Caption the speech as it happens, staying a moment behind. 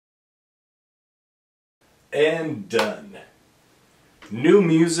And done. New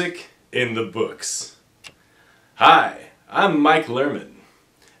music in the books. Hi, I'm Mike Lerman,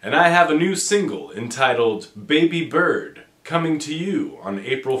 and I have a new single entitled Baby Bird coming to you on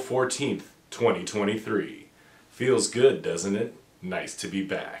April 14th, 2023. Feels good, doesn't it? Nice to be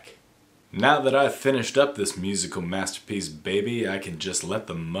back. Now that I've finished up this musical masterpiece, baby, I can just let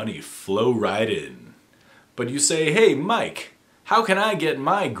the money flow right in. But you say, hey Mike, how can I get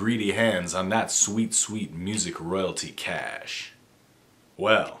my greedy hands on that sweet, sweet music royalty cash?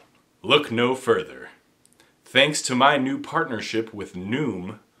 Well, look no further. Thanks to my new partnership with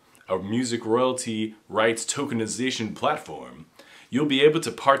NEWM, a music royalty rights tokenization platform, you'll be able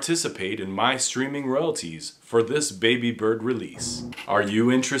to participate in my streaming royalties for this Baby Bird release. Are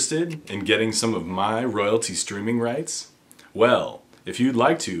you interested in getting some of my royalty streaming rights? Well, if you'd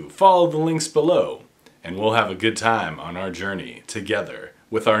like to, follow the links below, and we'll have a good time on our journey together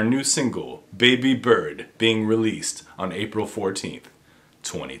with our new single, Baby Bird, being released on April 14th,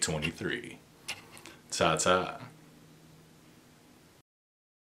 2023. Ta-ta.